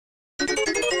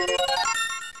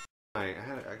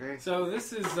Okay. So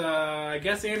this is, I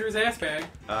guess, Andrew's ass bag.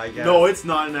 I guess. No, it's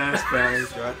not an ass bag.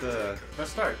 You're at the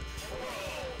Let's start.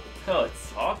 Oh,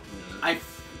 it's talking. I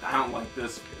don't like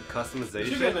this. You customization.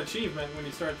 should get an achievement when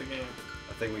you start the game.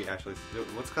 I think we actually.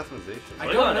 What's customization? I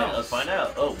Click don't on know. it. Let's find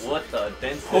out. Oh, what the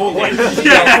density? Holy density.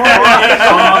 shit!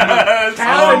 I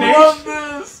Combination. love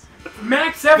this.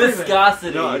 Max everything.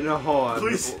 Viscosity. No, hold on.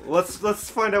 Please. Let's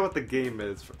find out what the game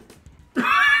is.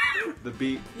 The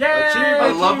beat. Yay!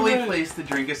 A lovely Achievement. place to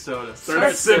drink a soda.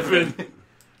 Start sipping.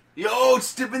 Yo,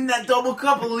 sipping that double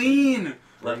cup of lean.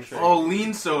 Left trigger. Oh,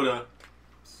 lean soda.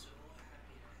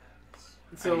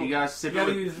 So you gotta sip you it.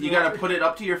 gotta With, use you left gotta put it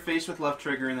up to your face with left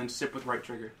trigger and then sip with right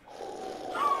trigger.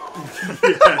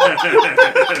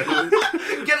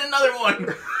 Get another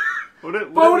one.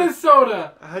 bonus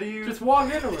soda. How do you? Just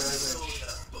walk into it.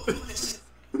 I think.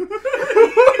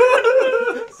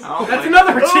 Oh That's my-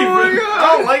 another Oh my achievement. god!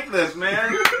 I don't like this,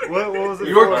 man. What was it?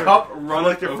 Your for? cup I run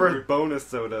like your first bonus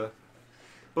soda.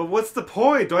 But what's the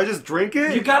point? Do I just drink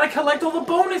it? You gotta collect all the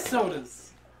bonus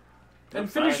sodas and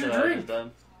finish your drink.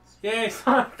 Done. Yay,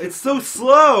 son. It's so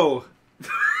slow.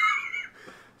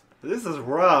 This is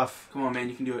rough. Come on, man,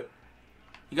 you can do it.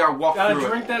 You gotta walk Gotta through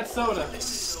drink that soda.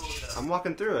 I'm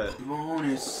walking through it. it.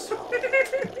 Bonus.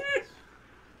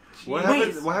 What Wait,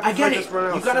 happens? What I happens get if I it. just run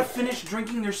out? You gotta of soda? finish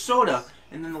drinking your soda,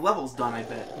 and then the level's done. I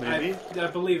bet. Maybe. I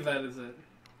believe that is it.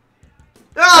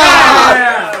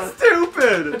 Ah!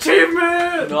 Stupid!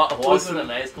 Achievement! Not walk Listen, with a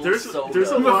nice cold there's soda. a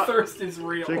The lot. thirst is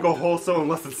real. Drink a whole soda in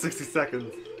less than 60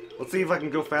 seconds. Let's see if I can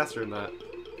go faster than that.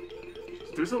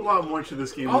 There's a lot more to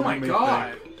this game. Oh than my you may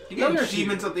god. You get Another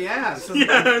achievements up the ass. think.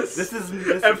 Yes. This is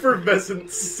Effervescent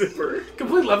sipper.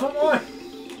 Complete level 1.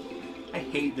 I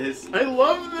hate this. I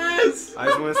love this. I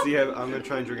just want to see. I'm gonna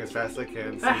try and drink as fast as I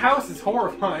can. That house is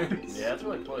horrifying. Yeah, that's a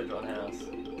really poorly drawn house.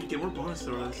 Get more bonus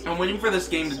sodas. I'm waiting for this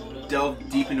game to delve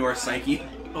deep into our psyche.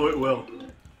 Oh, it will.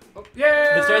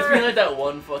 Yeah! It starts being like that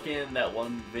one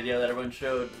video that everyone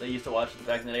showed. They used to watch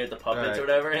back in the day with the puppets Alright. or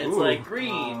whatever, and it's Ooh. like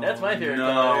green. That's my favorite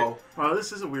color. No. Wow,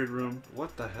 this is a weird room.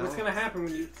 What the hell? What's gonna happen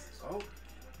when you... Oh,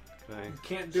 Okay. you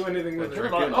can't do anything with Turn it. the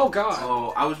volume Oh up. god.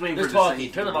 Oh, I was waiting There's for it to talking.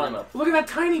 say- Turn the volume up. Look at that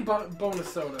tiny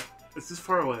bonus soda. It's this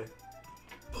far away.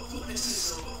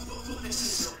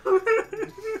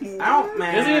 Out,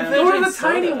 man. Doesn't even Go to the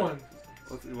soda. tiny one.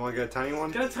 You want to get a tiny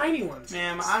one? Get a tiny one.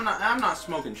 Man, I'm not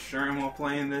smoking Sherm while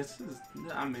playing this.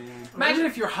 I mean, Imagine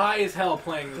if you're high as hell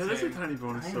playing That this is a game. tiny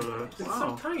bonus soda. It's so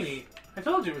Wow. tiny. I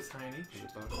told you it was tiny.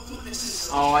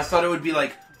 oh, I thought it would be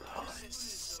like.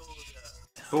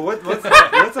 But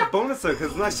what's a bonus soda?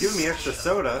 Because it's not giving me extra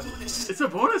soda. It's a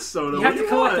bonus soda. You What have do to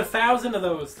collect want? 1,000 of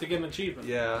those to get an achievement.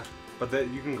 Yeah, but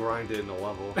then you can grind it in a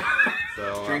level.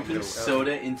 So Drinking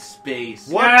soda in space.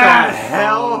 What Yes! the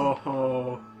hell?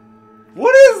 Oh.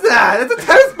 What is that? It's a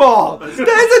tennis ball. That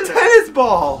is a tennis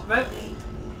ball. That,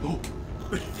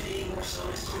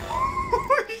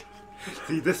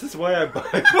 See, this is why I buy.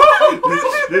 We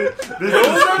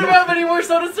don't have any more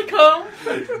sodas to come.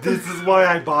 This is why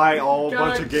I buy all a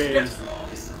bunch of Gotta games.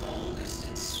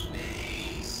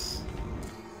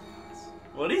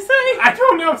 What do you say? I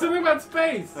don't know, something about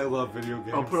space. I love video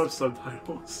games. I'll put up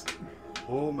subtitles.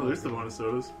 Oh Oh, my there's the God. bonus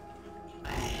sodas.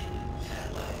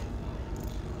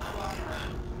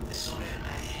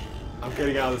 I'm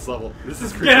getting out of this level. This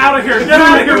is creepy. Get out of here! Get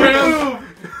out of here, man!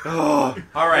 Oh,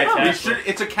 All right, we Castle. should.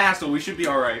 It's a castle. We should be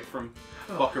all right from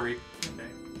fuckery.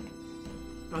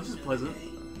 Oh, this is pleasant.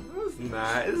 this is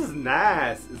nice. This is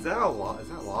nice. Is that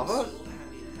lava?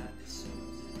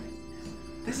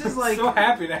 This is like. So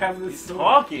happy to have this.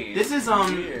 Talking. This is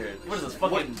weird. What is this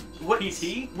fucking what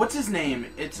PT? What's his name?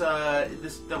 It's that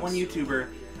one YouTuber,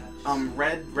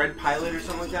 Red Pilot or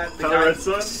something like that. The Tyler guy- Red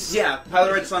Sun? Yeah,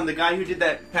 Tyler Red Sun, the guy who did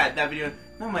that video.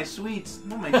 No, my sweets,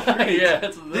 no, my treats. Yeah,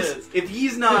 that's what it is. If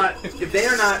he's not, if they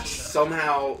are not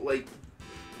somehow like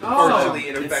Oh, partially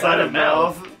Inside infected. of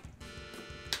mouth.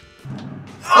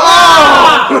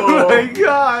 Oh! Oh my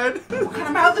god! What kind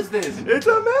of mouth is this? It's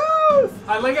a mouse!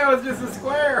 I like how it's just a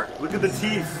square. Look at the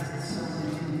teeth.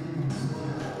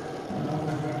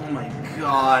 Oh my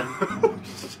god,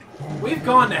 We've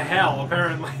gone to hell,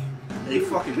 apparently. they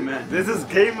fucking met. This is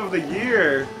game of the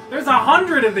year. There's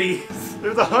 100 of these.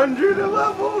 There's 100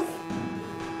 levels.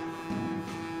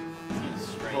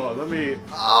 Strange. Oh, let me.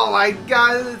 Oh my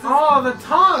god! This is... Oh, the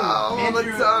tongue. Oh,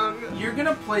 Andrew, the tongue. You're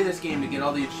gonna play this game to get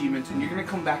all the achievements, and you're gonna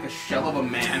come back a shell of a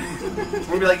man.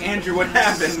 We'll be like, Andrew, what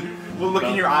happened? We'll look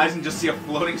in your eyes and just see a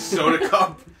floating soda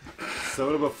cup.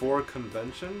 Soda before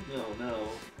convention? No, no.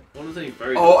 One was any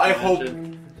very. Oh, good I hope.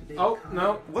 convention. Oh,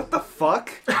 no. What the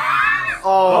fuck?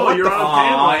 Oh, what you're the on fuck?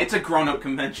 camera. It's a grown-up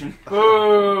convention.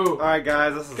 Boo. Alright,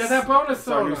 guys, this is Get that bonus this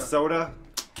is our new soda. soda.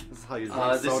 This is how you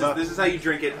drink soda. This is how you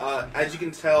drink it. As you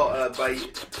can tell by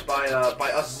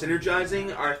us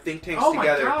synergizing our think tanks Oh my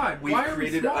together, God, we've why are we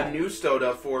created small? a new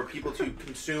soda for people to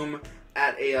consume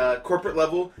at a corporate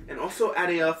level and also at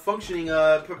a functioning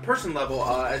person level.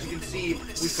 As you can see, we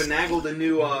finagled a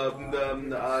new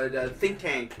think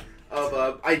tank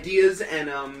of ideas and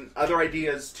other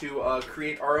ideas to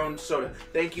create our own soda.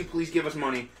 Thank you. Please give us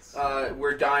money.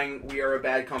 We're dying. We are a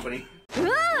bad company.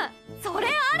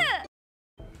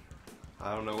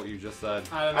 I don't know what you just said.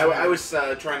 I was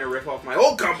trying to riff off my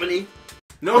old company.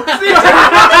 No.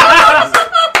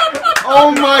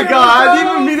 Oh my god, I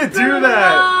didn't even mean to do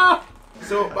that!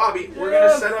 So, Bobby, we're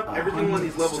gonna set up everything on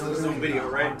these levels in this own video,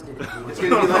 right? It's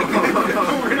gonna be like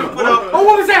we're gonna put up. Oh,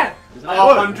 what was that?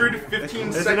 115 It's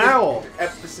an second owl.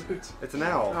 episodes. It's an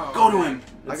owl. Oh. Go to him.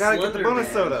 I gotta get the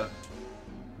bonus soda.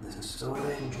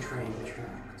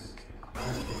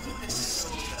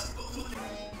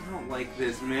 I don't like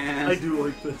this, man. I do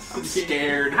like this. I'm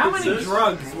scared. How many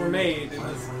drugs were made in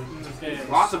this game?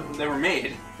 Lots of them. They were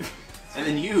made and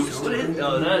then used. What is?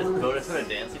 Oh, that is bonus soda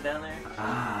dancing down there.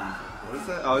 What is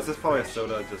that? Oh, it's just probably a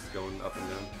soda just going up and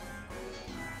down.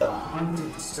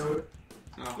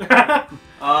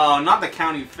 Oh, not the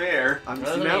county fair. I'm,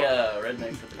 Those see, are now, the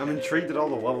rednecks. I'm intrigued at all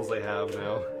the levels they have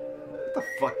now. What the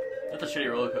fuck? That's a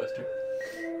shitty roller coaster.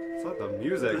 It's not the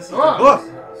music. This is- Oh!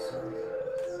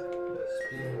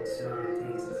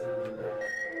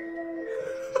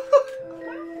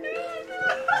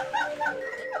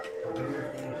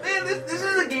 Man, this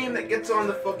is a game that gets on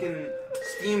the fucking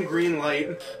Steam green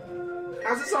light.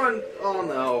 How's this on? Oh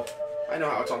no. I know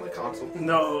how it's on the console.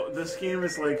 No, this game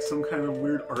is like some kind of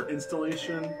weird art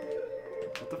installation.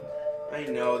 I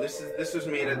know. This was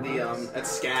made at the at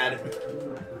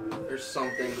SCAD or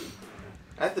something.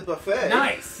 At the buffet.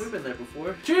 Nice. We've been there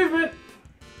before. Achievement.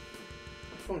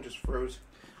 My phone just froze.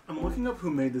 I'm looking up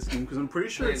who made this game because I'm pretty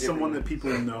sure it's someone that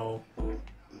people know. Was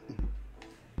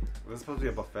this supposed to be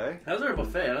a buffet? How's there a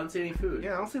buffet? I don't see any food.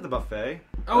 Yeah, I don't see the buffet.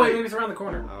 Oh wait, maybe it's around the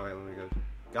corner. Oh wait, let me go.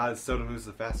 God, this soda moves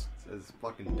as fast as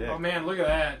fucking dick. Oh man, look at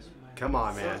that. Come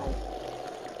on, man.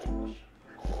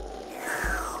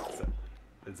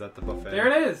 Is that the buffet? There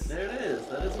it is. There it is.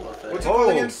 That is a buffet. What's it called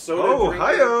again? Soda Oh, Drinker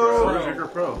hi-yo! Pro. Soda Drinker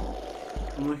Pro.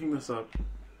 I'm looking this up.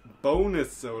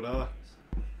 Bonus soda.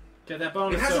 Get that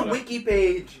bonus It has soda. a wiki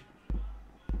page.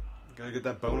 Gotta get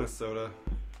that bonus soda.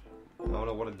 I don't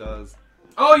know what it does.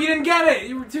 Oh, you didn't get it.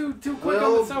 You were too quick on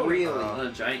Well, the soda. really. On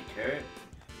a giant carrot.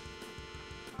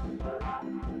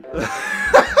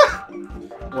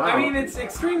 Wow. I mean, it's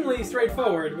extremely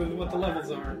straightforward with what the levels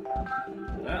are.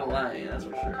 They're not lying, that's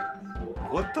for sure.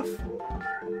 What the f...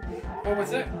 Oh,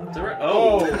 what's that? It's a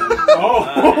Oh.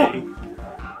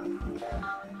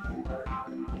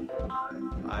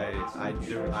 Nice.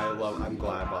 I'm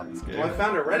glad about this game. Well, I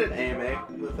found a Reddit AMA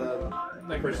with a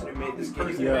Like person who made this game.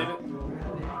 person Yeah. made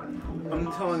it.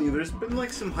 I'm telling you, there's been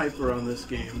like some hype around this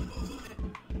game.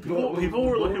 People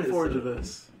were looking forward to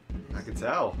this. I can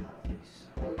tell.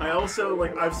 I also,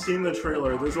 like, I've seen the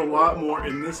trailer. There's a lot more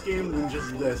in this game than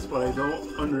just this, but I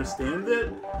don't understand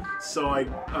it, so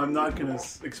I'm not gonna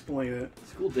explain it.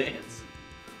 School dance.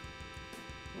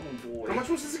 Oh boy. How much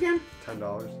was this again?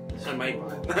 $10. I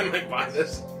might buy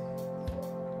this.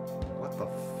 What the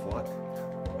fuck?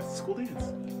 It's a school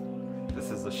dance.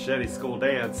 This is a shitty school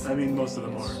dance. I mean, most of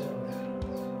them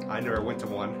are. I never went to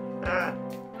one. Ah.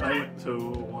 I went to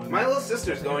one. My little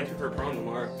sister's going to her prom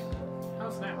tomorrow, Oh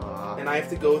snap. and I have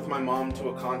to go with my mom to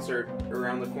a concert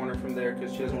around the corner from there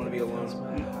because she doesn't want to be alone.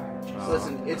 So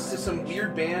listen, it's just some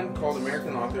weird band called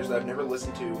American Authors that I've never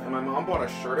listened to, and my mom bought a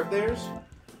shirt of theirs.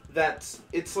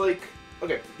 It's like,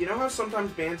 okay, you know how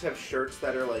sometimes bands have shirts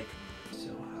that are like,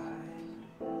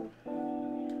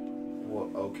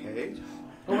 well, okay.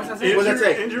 Oh, what's that say? What's that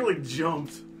say? Andrew like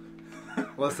jumped.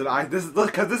 Listen, this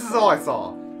is all I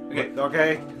saw. Okay.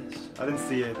 Okay? I didn't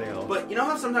see anything else. But you know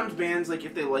how sometimes bands, like,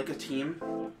 if they like a team,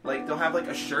 like, they'll have, like,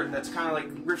 a shirt that's kind of, like,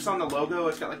 riffs on the logo,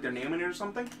 it's got, like, their name in it or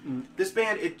something? This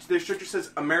band, their shirt just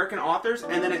says American Authors,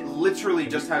 and then it literally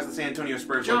just has the San Antonio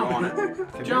Spurs logo on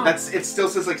it. Jump. It still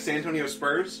says, like, San Antonio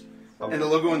Spurs, and the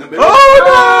logo in the middle.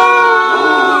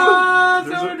 Oh,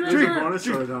 There's a Drinker. bonus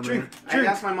soda down there. I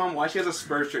asked my mom why she has a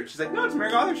Spurs shirt. She's like, no, it's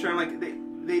American Authors shirt. I'm like,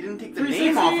 they didn't take the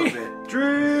name off of it.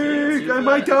 Drink! Yeah, I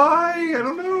might die! I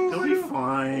don't know. They'll be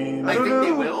fine. I don't think they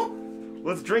know. will.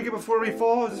 Let's drink it before we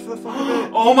fall, just for the fun of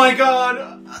it. Oh my god!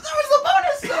 That was the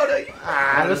bonus soda!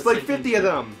 Ah, there's like 50 of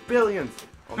them. Billions.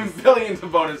 Billions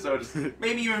of bonus sodas.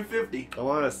 Maybe even 50. I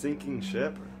want a sinking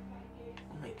ship.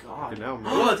 Oh my Okay, god. now I'm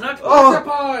Oh, it's not. What's that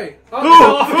pie? Oh,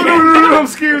 no, I'm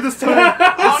scared this time.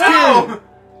 I'm Oh scared. no!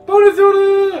 Bonus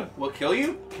soda! Will kill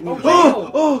you?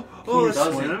 Oh, Can you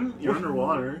does swim? You're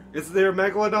underwater. Is there a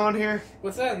Megalodon here?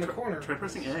 What's that in the corner? Try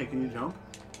pressing A. Can you jump?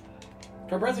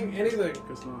 Try pressing anything.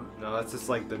 Guess not. No, that's just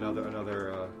like another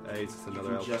it's just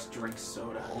another. You just drink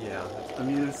soda. Yeah. I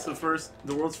mean, it's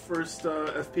the world's first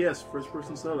FPS,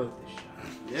 first-person soda.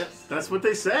 Yep. That's what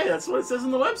they say. That's what it says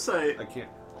on the website. I can't.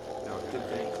 No,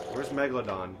 where's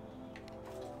Megalodon?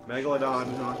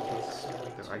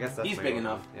 Megalodon. I guess that's He's Megalodon. big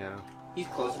enough. Yeah. He's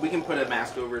close. We can put a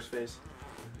mask over his face.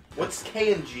 What's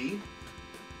K and G?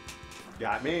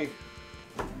 Got me.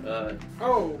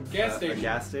 Oh, gas A station.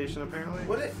 gas station, apparently.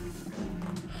 What it?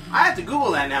 I have to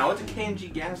Google that now. What's a K and G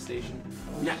gas station?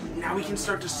 Now we can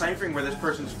start deciphering where this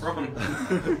person's from.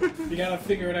 You gotta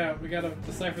figure it out. We gotta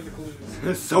decipher the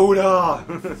clues. Soda!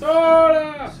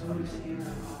 Soda!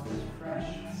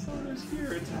 Soda's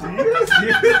here. It's That's,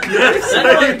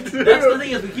 yes, that's the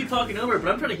thing is we keep talking over it,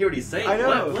 but I'm trying to hear what he's saying. I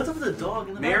know. What's up with the dog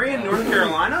in the Marion, background? North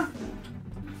Carolina?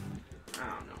 I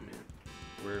don't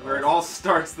know, man. Where it all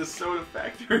starts, the soda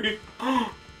factory.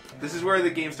 This is where the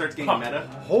game starts getting meta.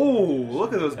 Oh,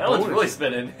 look at those That one's bonus. really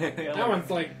spinning. That one's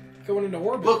like going into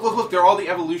orbit. Look, they're all the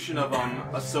evolution of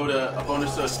a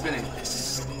bonus soda spinning.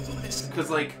 Because,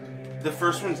 like, the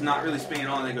first one's not really spinning at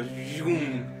all, and then it goes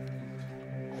zoom.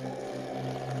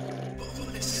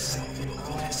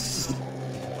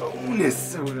 Bonus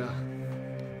soda.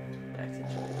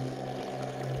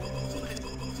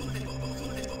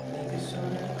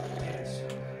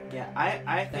 Yeah,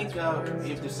 I think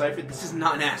we've deciphered this is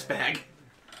not an ass bag.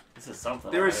 This is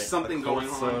something. There is alright. something A cold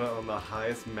going soda on. on the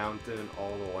highest mountain in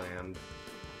all the land.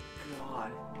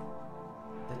 God.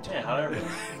 Yeah, however.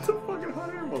 It's a fucking hot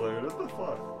air balloon. What the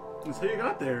fuck? That's how you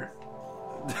got there.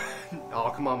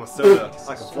 Oh, come on, with soda.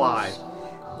 I can fly.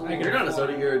 You're not a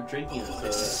soda, you're drinking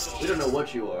a soda. We don't know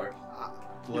what you are.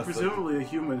 You're presumably a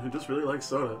human who just really likes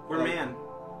soda. We're man.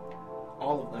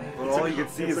 All of them. But all you can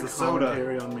see is It's the a soda.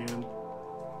 commentary on man.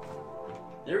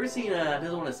 You ever seen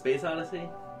another one, A Space Odyssey?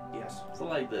 Yes. It's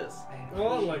like this.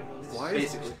 Oh, like Why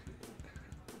is Basically.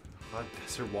 hot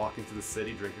desert walking to the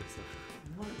city drinking soda?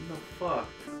 What the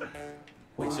fuck?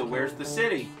 Wait, so where's the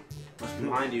city? Must be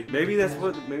behind you. Maybe that's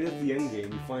the end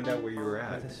game. You find out where you were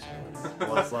at.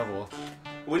 Last level.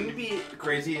 Wouldn't it be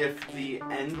crazy if the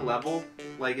end level,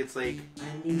 like it's like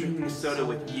you're drinking soda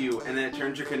with you, and then it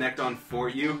turns your Connect on for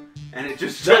you, and it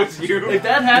just shows you. If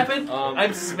that happened,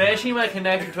 I'm smashing my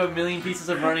connector to a million pieces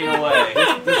and running away.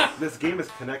 This game is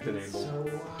Connect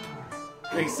enabled.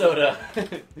 Drink soda.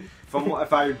 Drinking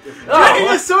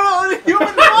a soda on a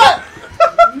human butt!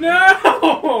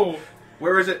 no!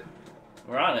 Where is it?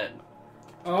 We're on it.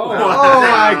 Oh, Oh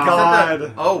my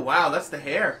god! Oh wow, that's the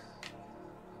hair.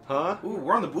 Huh? Ooh,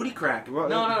 we're on the booty crack. No,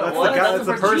 That's well, the guy. that's That's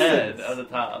the the person. head at the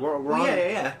top. We're Oh, on.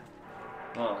 yeah.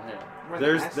 Oh, yeah. We're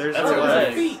There's that's their That's their a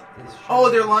legs. leg. feet. Oh,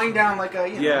 they're lying down like a.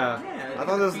 You know, Yeah. I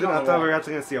thought this. feet on I the thought we wall. were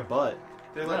actually gonna see a butt,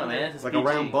 They're No, man, it's it's just like a PG.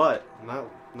 round butt,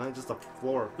 not just a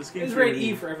floor. This game's it's rated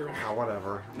E for everyone. Ah,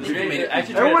 whatever. Everyone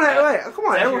Come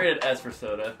on, everyone, rated S for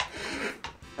soda.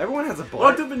 everyone has a butt.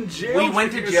 Locked up in jail. We for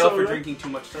went to drinking jail for soda drinking too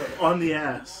much soda. on the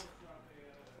ass.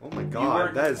 Oh my were-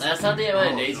 god, that is. That's not the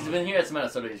amount of days he's been here, it's the amount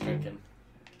of soda he's drinking.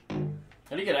 How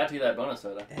do you get out to that bonus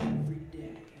soda?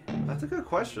 That's a good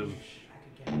question.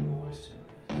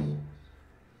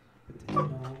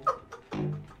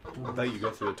 I thought you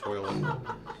go through the toilet.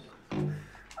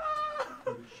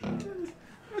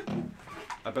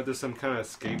 I bet there's some kind of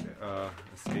escape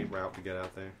route to get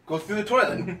out there. Go through the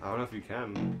toilet. I don't know if you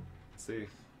can. Let's see.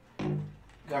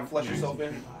 Gotta flush yourself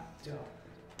in.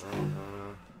 I don't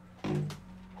know.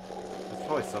 There's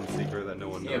probably some secret that no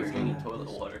one Yeah, we're knows. drinking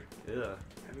toilet water. Yeah.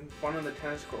 Having fun on the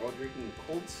tennis court while drinking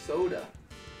cold soda.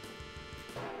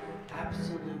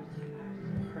 Absolutely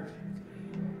perfectly.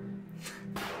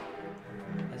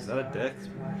 Is that a dick?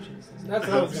 That's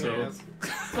what I was gonna ask.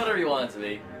 It's whatever you want it to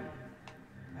be.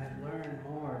 I learn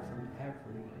more from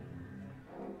every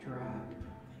drop.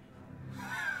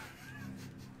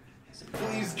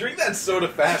 Please drink that soda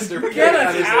faster. Get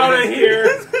us out of here!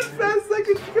 This is as fast as I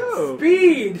can go.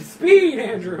 Speed! Speed,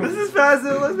 Andrew! This is fast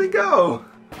as it lets me go.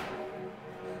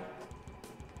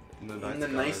 And the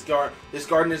nice garden. This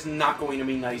garden is not going to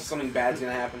be nice. Something bad's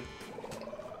gonna happen.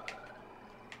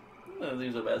 That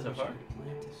seems so bad so far.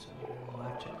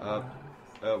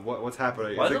 What's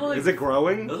happening? Why does it look Is it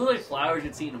growing? Those are like flowers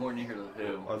you'd see in Horny Near the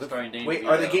Who. Are they- Starring Dane Wait, DeVito.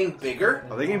 are they getting bigger?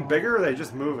 Are they getting bigger or are they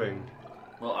just moving?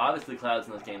 Well, obviously clouds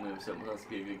in this game move, so it must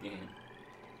be a good game.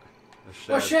 The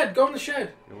shed. Oh, shed! Go in the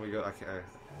shed! Here we go. Okay.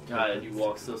 God, you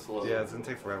walk so slow. Yeah, it's gonna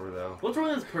take forever though. What's wrong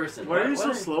with this person? Why are you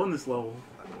so slow in this level?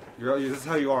 This is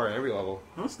how you are at every level.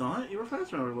 No, it's not. You were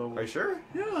faster on every level. Are you sure?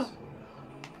 Yeah.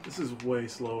 This is way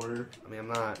slower. I mean, I'm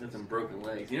not. With some broken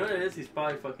legs. You know what it is? He's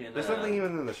probably fucking. There's nothing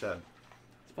even in the shed.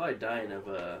 He's probably dying of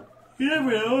Yeah,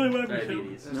 we only might be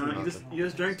diabetes. No, you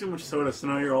just drank too much soda, so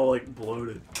now you're all like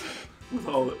bloated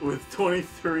with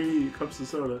 23 cups of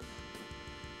soda.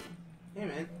 Hey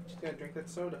man, just gotta drink that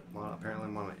soda. Well, apparently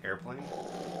I'm on an airplane.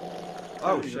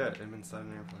 Oh shit! I'm inside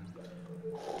an airplane.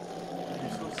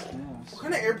 You're so small. What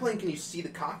kind of airplane can you see the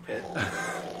cockpit?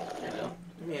 You know?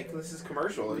 I mean, this is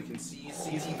commercial. You can see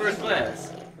First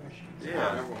class.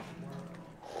 Yeah.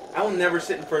 I will never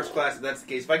sit in first class if that's the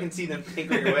case. If I can see them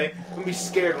tinkering away, I'm gonna be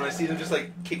scared when I see them just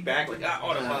like kick back, like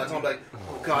oh no, that's all. I'm like,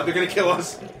 oh god, they're gonna kill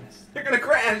us. They're gonna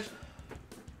crash.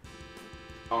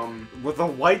 With a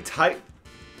white type.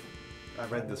 I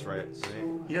read this right.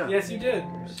 Yeah. Yes, you did.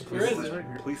 Where is it?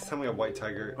 Please tell me a white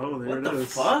tiger. Oh, there What it the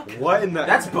is. fuck? What in the?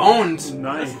 That's Bones.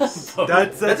 Nice.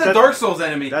 That's a Dark Souls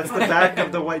enemy. That's the back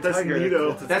of the white That's tiger.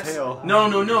 Nito. That's its tail.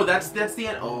 No. That's the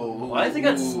end. Oh, Why does it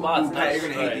got spots? Ooh, Nice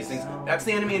you're gonna hate try. these things. That's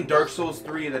the enemy in Dark Souls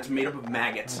 3 that's made up of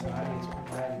maggots.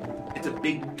 It's a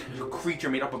big creature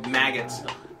made up of maggots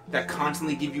that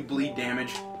constantly give you bleed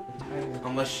damage,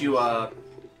 unless you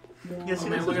Yes,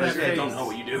 man, it look at is. that I don't face. know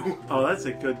what you do. Oh, that's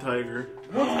a good tiger.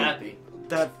 He's happy.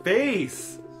 That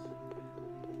face.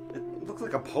 It looks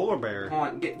like a polar bear. Hold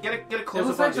on, get a It close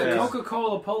looks up like on the this.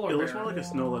 Coca-Cola polar It looks bear. more like a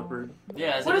snow leopard.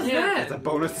 Yeah. It's What is yeah. that? It's a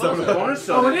bonus It's a soda. bonus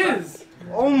Oh, soda. it is.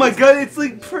 Oh my god! It's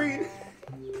like printed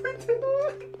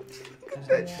on. Look at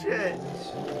that shit.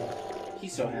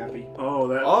 He's so happy. Oh,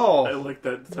 that. Oh. I like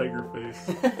that tiger face.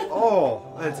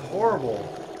 Oh, that's horrible.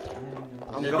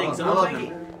 I'm Do you going. think I someone's love making?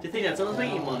 Do you think that someone's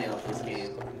making money off this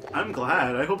game? I'm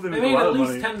glad. I hope they They make a made lot at of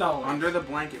least money. $10. Under the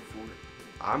blanket for it.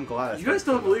 I'm glad. You guys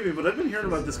don't believe me, but I've been hearing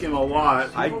about this game a lot.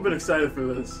 People I- have been excited for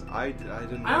this. I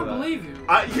didn't know I don't that. believe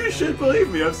you. You should believe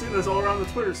me. I've seen this all around the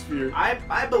Twitter sphere.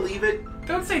 I believe it.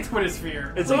 Don't say Twitter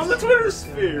sphere. It's Please. on the Twitter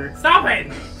sphere. Stop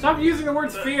it! Stop using the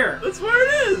word sphere. That's where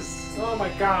it is. Oh my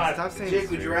god. Stop saying.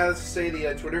 Jake, would you rather say the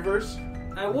Twitterverse?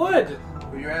 I would.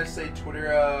 Would you rather say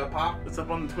Twitter pop? It's up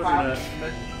on the Twitter Pop?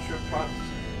 net. Pop?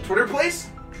 Twitter place?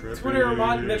 Twitter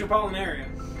metropolitan area.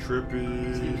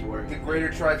 Trippy. The greater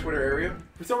Twitter area?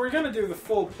 So we're gonna do the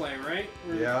full play, right?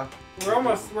 Yeah.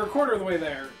 We're a quarter of the way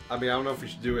there. I mean, I don't know if we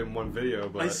should do it in one video,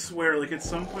 but I swear, like at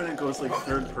some point it goes like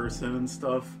third person and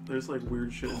stuff. There's like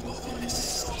weird shit in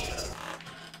this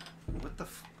what the?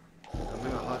 I'm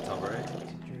in a hot tub, right?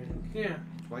 Yeah.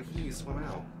 Why can't you swim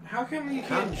out? How come you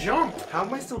can't jump? How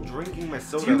am I still drinking my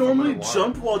soda? game. Do you from normally my water?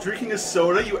 jump while drinking a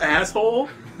soda, you asshole?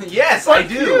 Yes, I Fuck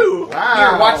do. you. Wow.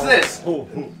 Here, watch this. Oh,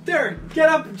 There, get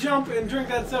up, jump, and drink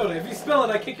that soda. If you spill it,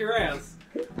 I kick your ass.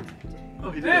 Oh,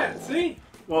 he did. Yeah, see?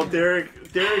 Well, Derek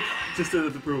just did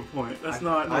it to prove a point. That's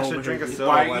not. I should normal drink a behavior. soda.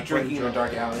 Why are while you drinking in a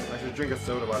playing dark alley? I should drink a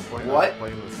soda while playing. What?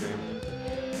 Playing this game.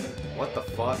 What the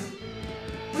fuck?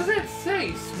 What does that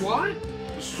say? SWAT?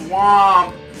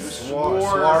 Swamp.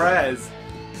 Suarez.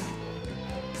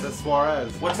 It says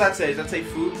Suarez. What's that say? Does that say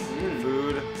food?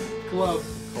 Food Club.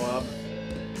 club.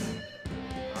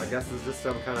 I guess it's just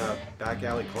some kind of back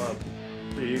alley club.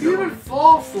 There you You go. even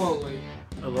fall slowly.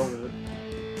 I love it.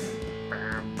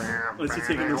 At least you're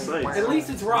taking the sights. At least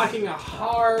it's rocking a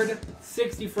hard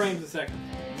 60 frames a second.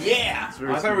 Yeah. It's I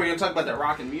very thought we were gonna talk about that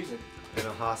rockin' music. In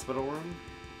a hospital room?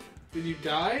 Did you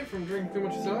die from drinking too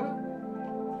much soda?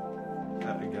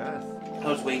 I guess. I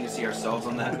was waiting to see ourselves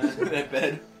on that that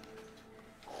bed.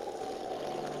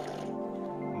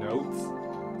 Notes.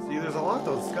 See, there's a lot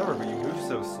to discover, but you move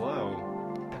so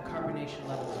slow. The carbonation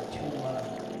levels are too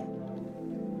low.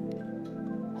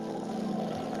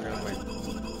 Apparently,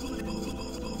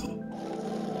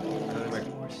 There's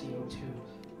more CO2.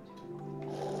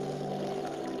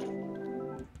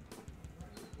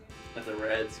 That's a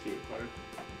rad skate park.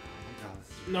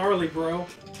 Gnarly, bro.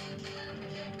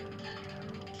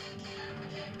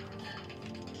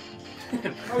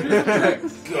 Oh, do some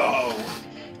tricks. Go.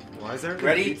 Why is there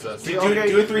Ready? pizza? See, Do okay. a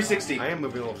 360. I am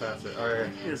moving a little faster. Alright.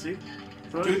 Yeah, see?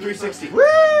 Do a 360.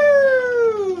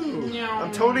 Woo! Meow.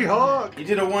 I'm Tony Hawk! You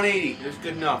did a 180. It was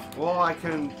good enough. Well, I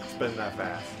can spin that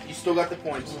fast. You still got the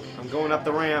points. I'm going up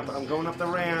the ramp. I'm going up the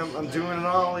ramp. I'm doing an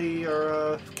ollie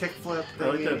or a kickflip I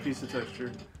like thingy. that piece of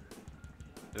texture.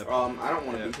 I don't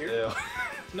want to be here. Ew.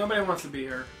 Nobody wants to be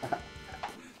here.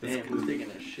 Damn, who's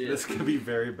taking a shit? This could be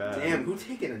very bad. Damn, who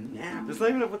taking a nap? There's not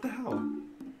even what the hell?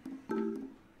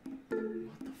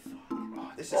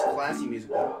 Oh, this is classy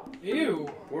music. Ew.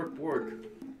 Bork.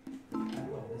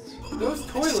 Those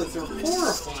toilets are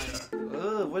horrifying.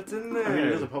 Ugh, what's in I mean, it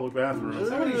is a there? public bathroom.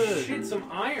 Somebody Ugh. shit some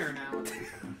iron out.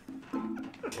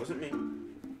 It wasn't me.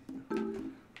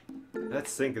 That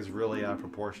sink is really out of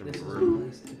proportion This for is a room.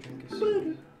 place to drink a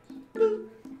soda.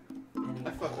 I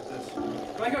fuck with this.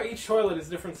 like how each toilet is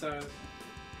different size.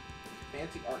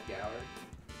 Fancy art gallery.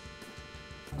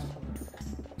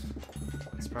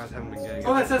 I'm surprised I haven't been getting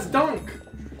Oh, it. that says dunk.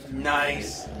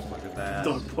 Nice. Look at that.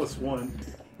 Dunk +1.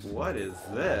 What is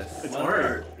this? It's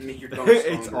art. Make your dunk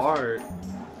It's stronger. art.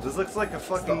 This looks like a It's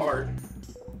fucking the art.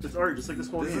 It's art, just like this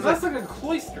whole This game. is That's like a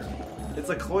cloister. It's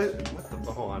a what the?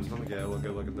 Oh, hold on. Let me get a look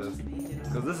at this.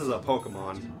 Because this is a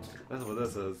Pokemon. That's what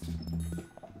this is.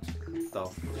 The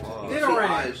fuck? They The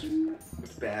already- eyes.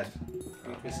 It's bad.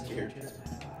 Make me scared.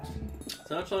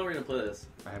 So how much longer are we gonna play this?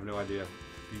 I have no idea.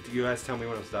 You guys tell me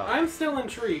when to stop. I'm still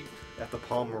intrigued. At the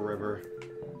Palmer River.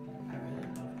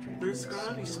 There's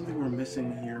gotta be something we're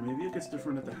missing here. Maybe it gets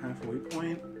different at the halfway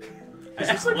point.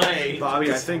 Halfway.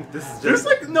 Bobby, I think this is just... There's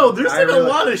like a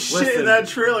lot of shit listen. in that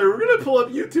trailer. We're gonna pull up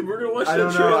YouTube. We're gonna watch I that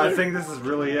don't trailer. know. I think this is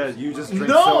really it. You just drink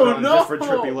No, soda on no. different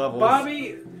trippy levels.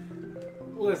 Bobby,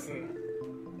 listen.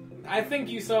 I think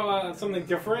you saw something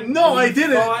different. No, and I you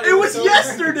didn't. thought It was soda.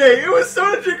 yesterday. It was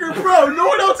Soda Drinker Pro. No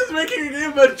one else is making a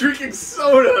game about drinking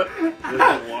soda.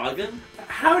 Wagon?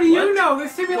 How do you What? know?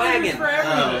 There's simulators Wagon. for Oh,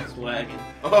 everything. it's wagon.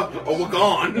 Oh, we're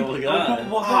gone. Oh my god.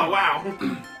 Oh, wow.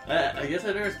 I guess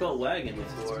I've never spelled wagon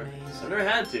before. I've never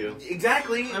had to.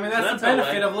 Exactly. I mean, So that's that's the how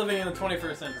benefit I- of living in the 21st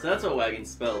So century. that's what wagon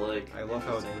spelled like. I love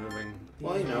how it's moving.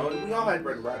 Well, you know, we all had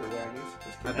Red Rider wagons.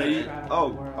 I bet you...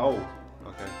 Oh.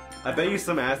 Okay. I bet you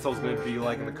some asshole's gonna be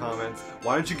like in the comments,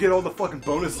 why don't you get all the fucking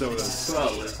bonus sodas?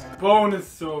 Probably. Bonus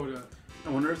soda. I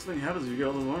wonder if something happens if you get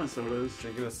all the bonus sodas.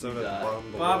 Drinking a soda at the bottom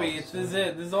of the Bobby, well. this is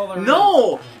it. This is all there is.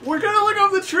 No! We're gonna look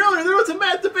up the trailer. There was a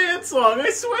Matt the Band song. I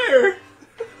swear.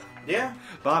 Yeah.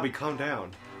 Bobby, calm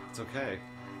down. It's okay.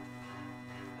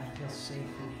 I feel safe in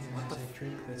here as I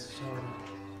drink this soda.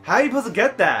 How are you supposed to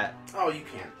get that? Oh, you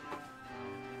can't.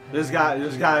 There's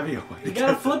gotta be a way. You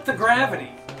gotta flip the gravity.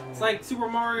 It's like Super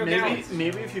Mario Galaxy.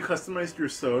 Maybe if you customized your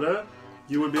soda,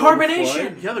 you would be able to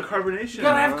Carbonation! fly. Yeah, the carbonation. You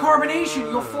gotta have carbonation.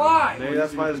 You'll fly. Maybe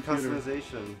that's why there's Computer.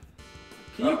 customization.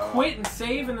 Can you quit and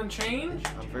save and then change?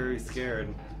 I'm very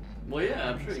scared. Well, yeah,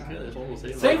 I'm sure you could. It's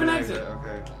almost Save and exit.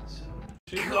 Okay.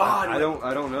 God. I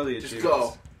don't know the Just achievements.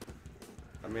 go.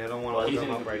 I mean, I don't want Well, to he's look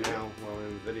them in up right now while we're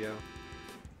in the video.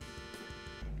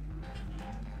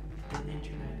 The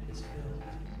internet is filled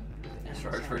with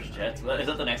Charge for jets. Is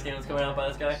that the next game that's coming out by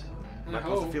this guy? Am I I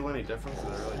supposed to hope. feel any difference? I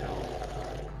really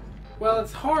don't. Well,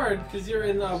 it's hard because you're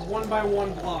in a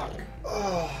 1x1 block.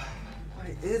 Oh, what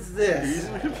is You're this?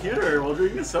 using the computer while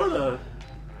drinking soda.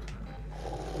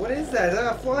 What is that? Is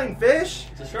that a flying fish?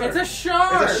 It's a shark. It's a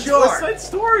shark. It's a It's shark. West Side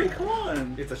Story. Come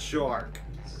on. It's a shark.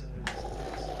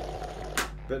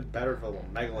 Bit better for a little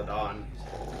megalodon.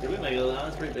 Give me Megalodon.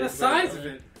 It's pretty big. The size of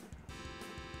it.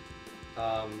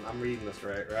 I'm reading this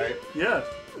right? Yeah.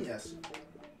 Yes.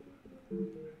 You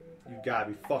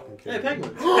gotta be fucking Hey, kidding me.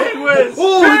 penguins. Penguins.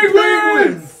 Oh,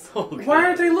 penguins! Okay. Why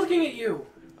aren't they looking at you?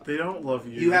 They don't love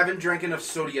you. You haven't drank enough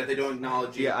soda yet. They don't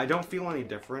acknowledge you. Yeah, I don't feel any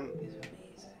different.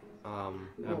 I'm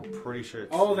pretty sure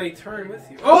it's... Oh, they turn with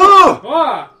you. Oh!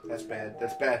 Ah! That's bad.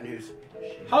 That's bad news.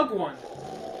 Hug one.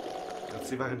 Let's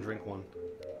see if I can drink one.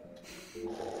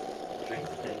 Drink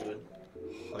the penguin.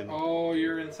 Oh,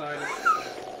 you're inside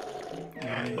it.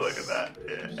 Nice. Look at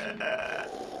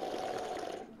that.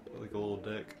 Like a little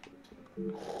dick.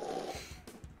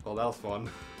 Oh, that was fun.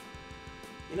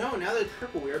 You know, now that it's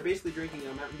purple, we are basically drinking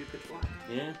a Mountain Dew Pitch Black.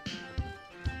 Yeah.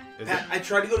 Is Pat, I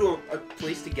tried to go to a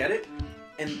place to get it,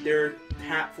 and their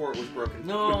tap for it was broken.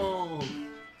 No.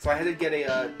 So I had to get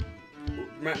a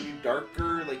Mountain Dew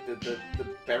darker, like the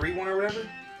berry one or whatever.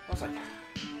 I was like,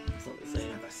 It's not the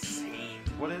same. not the same.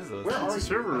 What is this? Where are It's a you?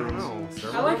 server I don't room. know.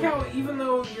 Server I like room? how even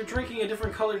though you're drinking a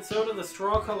different colored soda, the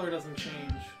straw color doesn't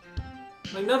change.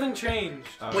 Like nothing changed.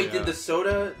 Oh, Wait, yeah. did the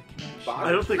soda bottom?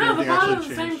 I don't think No, the anything bottom's actually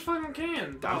the same changed. fucking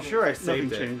can. I'm sure I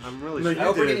saved Nothing it. changed. I'm really No, sure. I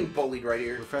hope we're did. getting bullied right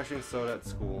here. Refreshing soda at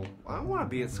school. I don't want to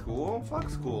be at school. Fuck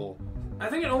school. I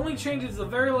think it only changes the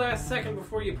very last second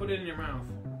before you put it in your mouth.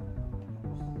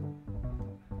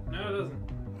 No, it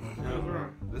doesn't. I was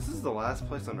wrong. This is the last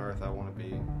place on earth I want to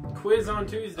be. Quiz on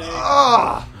Tuesday.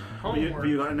 Ah! But you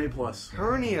Homework. got an A+.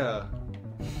 Hernia.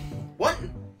 What?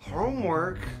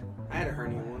 Homework. I had a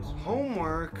hernia once.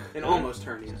 Homework. An almost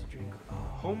hernia.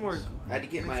 Homework. I had to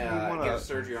get my Makes me wanna get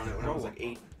surgery on it when I was like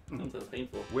 8. That's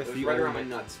painful. With It was the right old... around my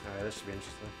nuts, Alright, this should be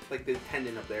interesting. like the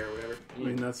tendon up there or whatever. I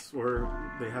mean, that's where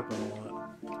they happen a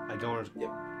lot. I don't... Yep.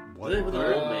 What? What? With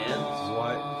an old man?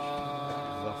 What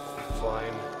the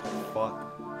flying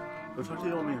fuck? Go talk to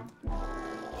the old man.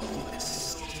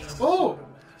 Oh!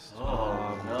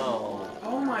 Oh no.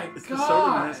 Oh my It's the soda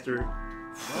god! master.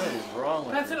 What is wrong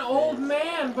with That's this an old thing?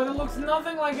 man, but it looks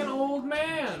nothing like an old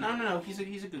man. No. He's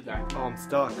a good guy. Oh, I'm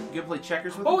stuck. You ever play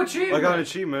checkers with Oh, him? achievement! I got an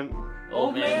achievement.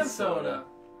 Old man soda.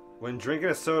 When drinking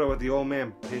a soda with the old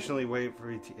man, patiently wait for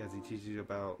as he teaches you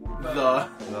about The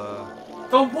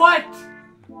The what?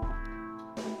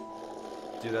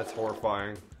 Dude, that's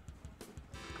horrifying.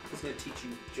 He's gonna teach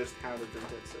you just how to drink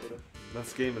that soda.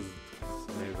 This game is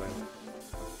amazing.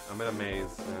 I'm in a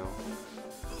maze now.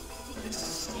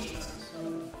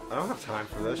 I don't have time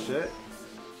for this shit.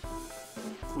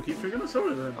 We'll keep drinking the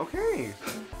soda then. Okay.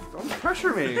 Don't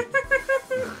pressure me.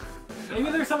 Maybe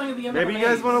there's something at the end Maybe of the you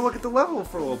guys maze. want to look at the level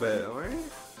for a little bit, alright?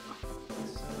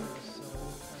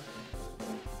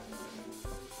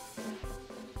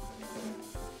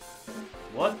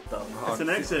 What the? It's an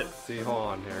exit. See, hold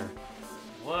on here.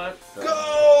 What the?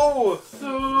 Go!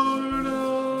 Soda!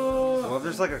 Well, if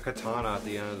there's like a katana at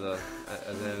the end of the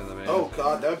maze. Oh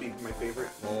god, that would be my favorite.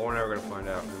 Well, we're never gonna find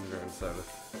out. I'm drinking soda.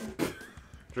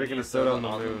 Drinking a soda on the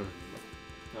moon.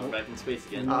 No, we're back in space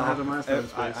again. I have a master in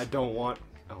I space. don't want.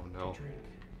 Oh no. Drink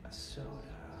a soda.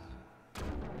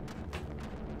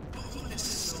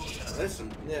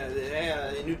 Listen,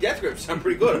 the new death grips sound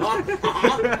pretty good, huh?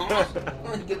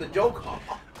 Get the joke. I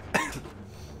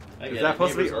Is get that it.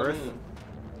 supposed to be Neighbors on the Earth? moon.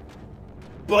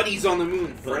 Buddies on the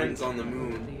moon, friends on the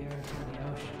moon. The earth and the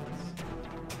oceans.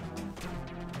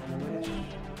 I wish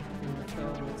we were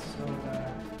filled with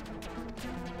soda.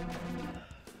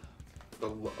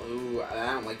 Ooh, I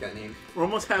don't like that name. We're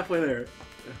almost halfway there.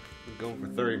 I'm going for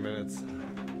 30 minutes.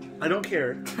 I don't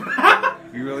care.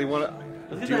 You really want to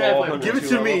Let's do get the all halfway 102 Give it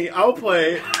to me. level? I'll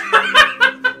play. Here.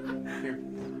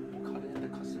 Cut in the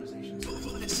customization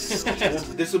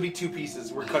screen. This will be 2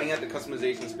 pieces. We're cutting out the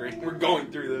customization screen. We're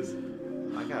going through this.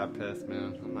 I got pissed,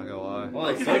 man. I'm not gonna lie. Well,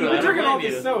 like You're soda, I don't drinking all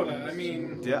blame this you. soda. I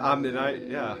mean, Yeah,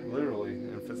 yeah, literally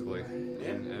and physically,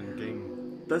 and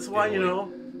game. That's why, you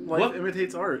know, life What?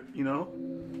 imitates art, you know?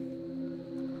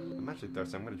 I'm actually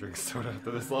thirsty. I'm gonna drink soda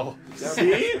after this level.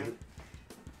 See?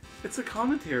 It's a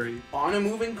commentary. On a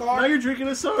moving Now car? you're drinking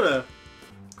a soda.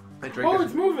 I drink. oh,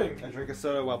 it's moving. I drink a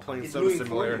soda while playing It's Soda moving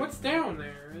Simulator. What's down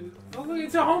there? Oh, look,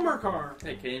 it's a Homer car.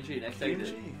 Hey, KNG, next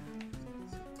exit.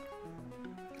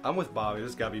 I'm with Bobby.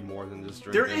 There's gotta be more than just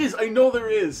drinking. There is. I know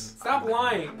there is. Stop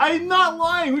lying. I'm not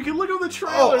lying. We can look at the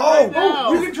trailer Oh, right now.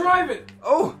 Oh, you can drive it.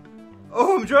 Oh,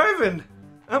 I'm driving.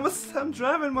 I'm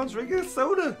driving while drinking a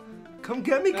soda. Come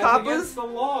get me, That's coppers. against the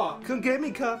law. Come get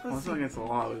me, Well, coppers. it's not against the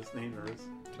law, but it's dangerous.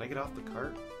 Can I get off the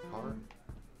cart? Car?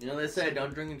 You know they say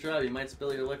don't drink and drive. You might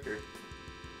spill your liquor.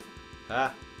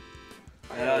 Ah,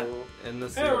 Yeah. in the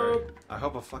Hey-o. sewer. I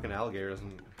hope a fucking alligator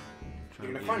doesn't. try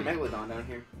You're to gonna eat find me. Megalodon down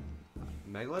here.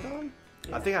 Megalodon?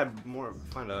 I think I'd more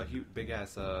find a huge, big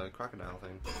ass crocodile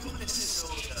thing.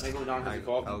 Megalodon has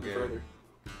evolved even Alligator.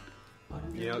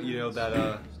 further. You know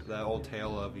that that old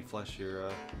tale of you flush your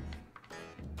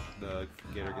the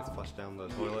gator gets flushed down the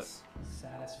toilet.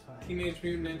 Satisfying. Teenage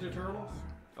Mutant Ninja Turtles.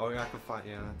 Oh yeah, I can find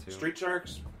that too. Street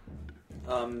sharks,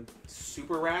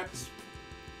 super rats,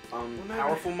 Well, now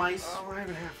powerful mice. Oh, we're not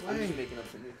even I'm halfway. just making up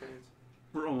some new things.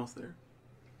 We're almost there.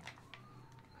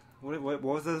 What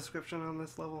was the description on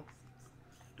this level?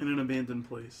 In an abandoned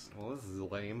place. Well, this is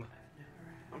lame.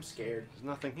 I'm scared. There's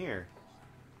nothing here.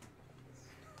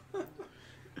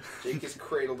 Jake is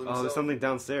cradled himself. Oh, there's something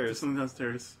There's downstairs. something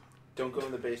downstairs. Don't go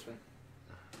in the basement.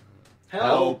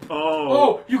 Help.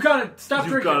 Oh. Oh, you gotta stop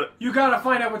You drinking. got it. You gotta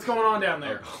find out what's going on down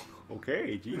there.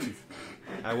 Okay, jeez.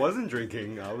 I wasn't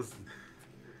drinking. I was.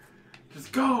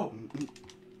 Just go.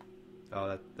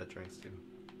 Oh, that drinks too.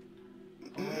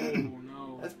 Oh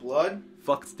no. That's blood.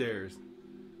 Fuck stairs.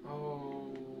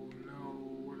 Oh no.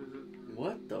 What is it?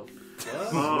 What the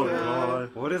fuck? Oh,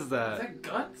 God. What is Is that? that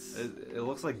guts? It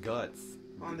looks like guts.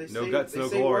 Come on, they No say, guts, they no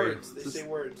say glory. Words. They Just- say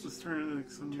words. Let's turn it into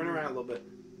some... Turn around a little bit.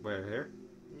 Where here?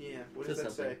 Yeah. What Just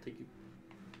does that say? something. Take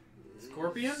you-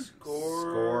 Scorpion?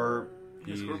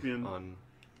 Yeah, scorpion. On.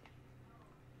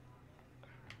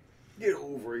 Get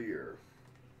over here.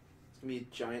 It's gonna be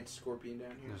a giant scorpion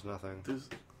down here. There's nothing. There's...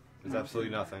 There's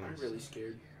absolutely nothing. I'm really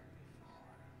scared.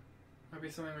 Might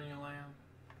be something when you land.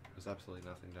 There's absolutely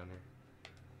nothing down here.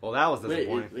 Well, that was Wait,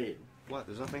 disappointing. wait. What?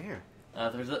 There's nothing here.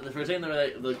 There's a second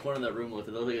there, the corner of that room looked.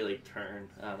 It looked like it like turned.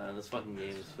 I don't know. This fucking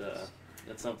game is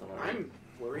it's something. Alright. I'm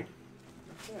worried.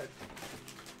 What's that?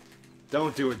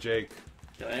 Don't do it, Jake.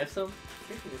 Can I have some?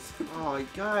 Kicking this. Oh,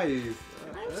 guys.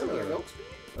 Can I have some of your milk speed?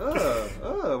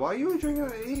 Why are you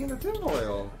eating the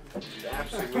tinfoil?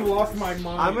 Absolutely. I lost my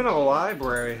mind. I'm in a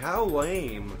library. How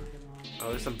lame.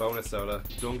 Oh, there's some bonus soda.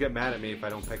 Don't get mad at me if I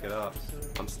don't pick it up.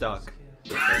 I'm stuck.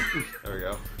 Okay, there we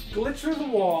go. Glitch through the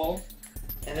wall.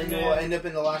 And then you'll end up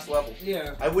in the last level.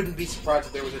 Yeah. I wouldn't be surprised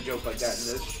if there was a joke like that in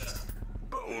this.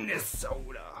 Bonus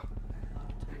soda.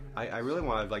 I really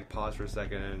want to like pause for a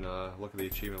second and look at the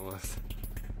achievement list.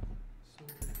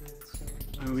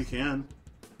 I mean, we can.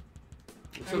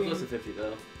 So close to 50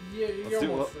 though. Yeah, you're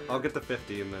almost there. I'll get the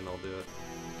 50 and then I'll do it.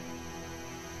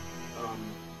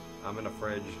 I'm in a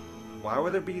fridge. Why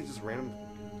would there be just random,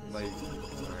 like...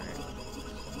 Alright.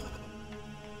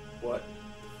 What?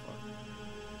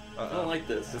 I don't like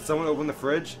this. Did someone open the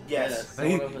fridge? Yes.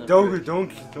 Hey, someone open the don't fridge.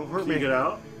 hurt Can me. you get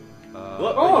out?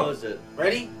 What? Oh! Close it.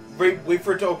 Ready? Wait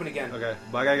for it to open again. Okay,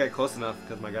 but I gotta get close enough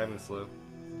because my guy moves slow.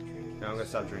 Now I'm gonna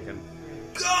stop drinking.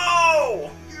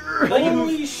 Go!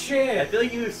 Holy I shit! feel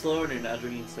like you move slower when you're not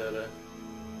drinking soda.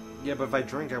 Yeah, but if I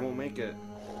drink, I won't make it.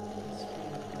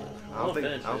 I don't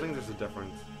finish think there's a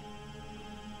difference.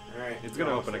 Alright. It's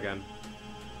gonna open again.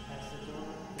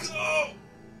 Go!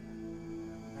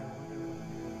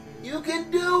 You can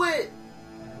do it!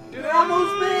 You're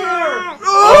almost there!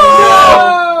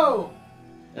 Oh!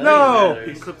 I No! think it You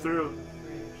matters. clip through.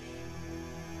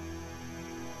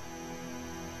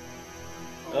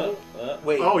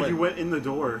 Wait. Oh, wait. you went in the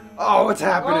door. Oh, what's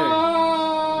happening?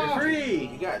 Oh! You're free!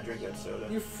 You gotta drink that soda.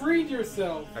 You freed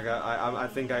yourself. I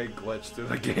think I glitched through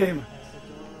the game.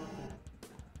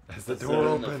 As the That's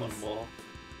door in the opens. fun ball.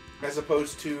 As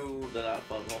opposed to The not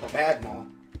fun ball. a bad mall.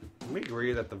 Can we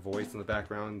agree that the voice in the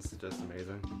background is just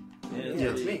amazing? Yeah, Yeah,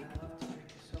 it's me.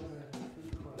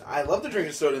 I love to drink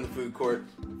a soda in the food court.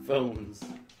 Phones.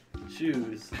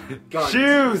 Shoes. Guns.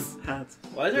 Shoes! Hats.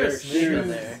 Why is there a There's snake in shoes.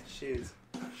 there? Shoes.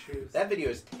 That video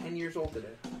is 10 years old today.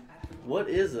 What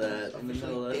is that in the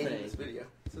middle of that Officially in this thing? video.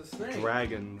 It's a snake.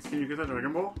 Dragons. Can you get that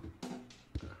Dragon Ball?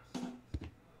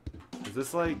 Is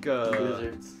this like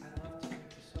Wizards.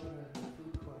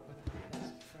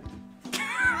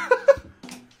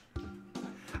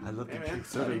 I love Hey, to man, drink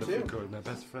soda I in do the food too. court with my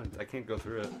best friend. I can't go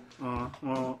through it.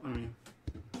 Well, I mean,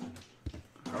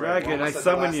 All Dragon, well, I that's the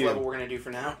summon last you. level we're gonna do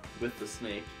for now. With the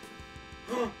snake.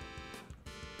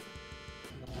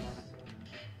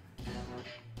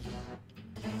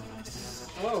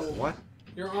 Oh, What?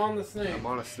 you're on the snake. I'm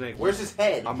on a snake. Where's his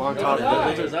head? I'm on Where's top his of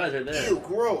eye? it. Those eyes are there. Ew,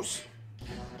 gross.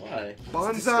 Why?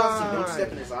 It's disgusting. Don't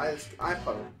step in Bonsai! his eye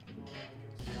puddle.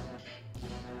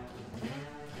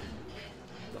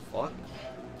 The fuck?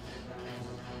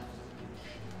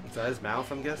 Is that his mouth,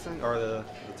 I'm guessing? Or the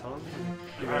tongue?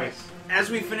 Alright. As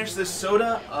we finish this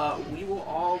soda,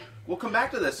 we'll come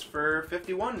back to this for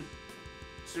 51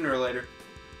 sooner or later.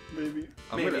 maybe.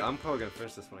 I'm probably gonna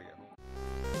finish this when I get home.